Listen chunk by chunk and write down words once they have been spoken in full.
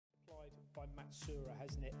by Matsuura,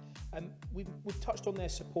 hasn't it? We've touched on their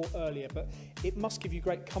support earlier, but it must give you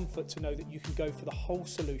great comfort to know that you can go for the whole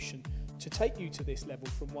solution to take you to this level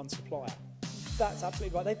from one supplier. That's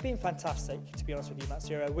absolutely right. They've been fantastic, to be honest with you,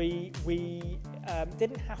 Matsuura. We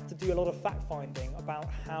didn't have to do a lot of fact-finding about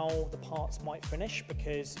how the parts might finish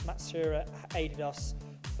because Matsuura aided us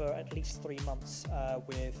for at least 3 months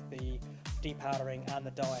with the depowdering and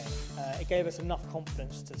the dyeing. It gave us enough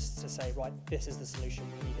confidence to say, right, this is the solution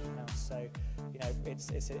we need in-house. So, you know,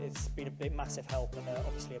 it's been a big, massive help and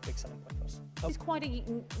obviously a big selling point for us. It's quite a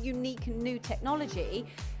unique and new technology.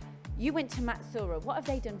 You went to Matsuura. What have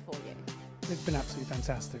they done for you? It's been absolutely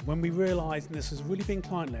fantastic. When we realised, and this has really been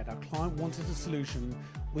client-led, our client wanted a solution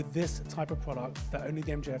with this type of product that only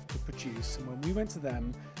the MJF could produce. And when we went to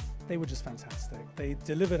them, they were just fantastic. They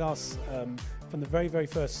delivered us from the very, very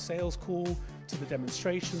first sales call to the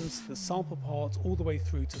demonstrations, the sample parts, all the way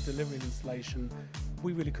through to delivery and installation.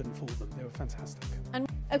 We really couldn't fault them. They were fantastic. And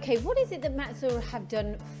okay, what is it that Matsuura have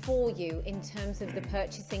done for you in terms of the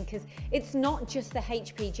purchasing? Because it's not just the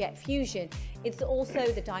HP Jet Fusion, it's also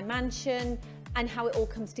the dimension and how it all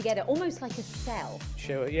comes together, almost like a cell.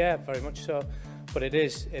 Sure, yeah, very much so. But it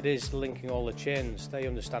is linking all the chains. They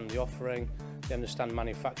understand the offering, they understand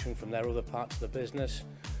manufacturing from their other parts of the business.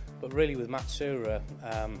 But really with Matsuura,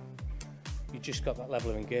 you just got that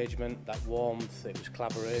level of engagement, that warmth, it was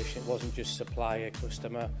collaboration, it wasn't just supplier,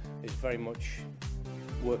 customer, it's very much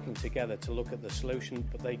working together to look at the solution,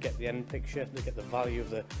 but they get the end picture, they get the value of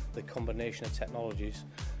the combination of technologies.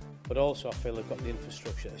 But also I feel they've got the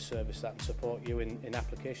infrastructure to service that and support you in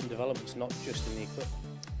application developments, not just in the equipment.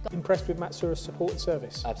 Impressed with Matsuura's support and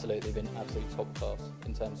service? Absolutely, been absolutely top class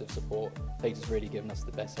in terms of support. Peter's really given us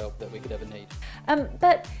the best help that we could ever need.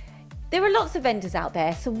 But there are lots of vendors out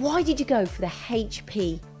there, so why did you go for the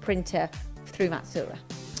HP printer through Matsuura?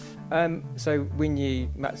 So we knew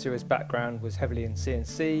Matsuura's background was heavily in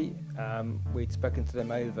CNC. We'd spoken to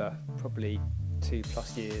them over probably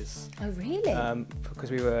 2+ years. Oh really? Because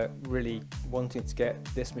we were really wanting to get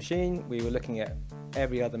this machine. We were looking at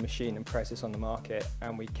every other machine and process on the market,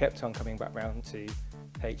 and we kept on coming back round to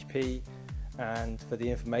HP, and for the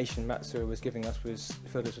information Matsuura was giving us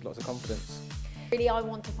filled us with lots of confidence. Really, I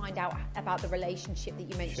want to find out about the relationship that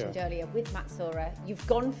you mentioned earlier with Matsuura. You've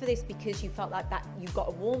gone for this because you felt like that you got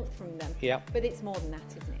a warmth from them. Yeah. But it's more than that,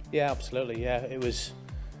 isn't it? Yeah, absolutely. Yeah, it was.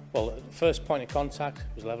 Well, the first point of contact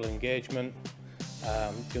was level of engagement.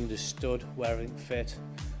 You understood where everything fit,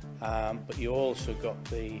 but you also got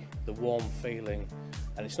the warm feeling,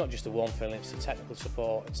 and it's not just the warm feeling. It's the technical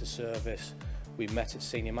support. It's the service. We met at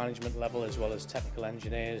senior management level as well as technical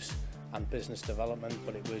engineers and business development,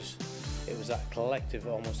 but it was that collective,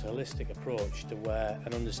 almost holistic approach to where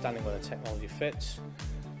an understanding where the technology fits,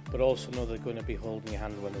 but also know they're going to be holding your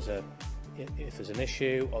hand when if there's an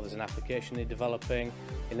issue or there's an application they're developing.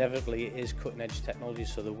 Inevitably it is cutting edge technology,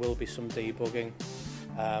 so there will be some debugging,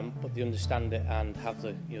 but they understand it and have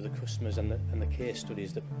the the customers and the case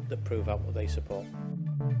studies that prove out what they support.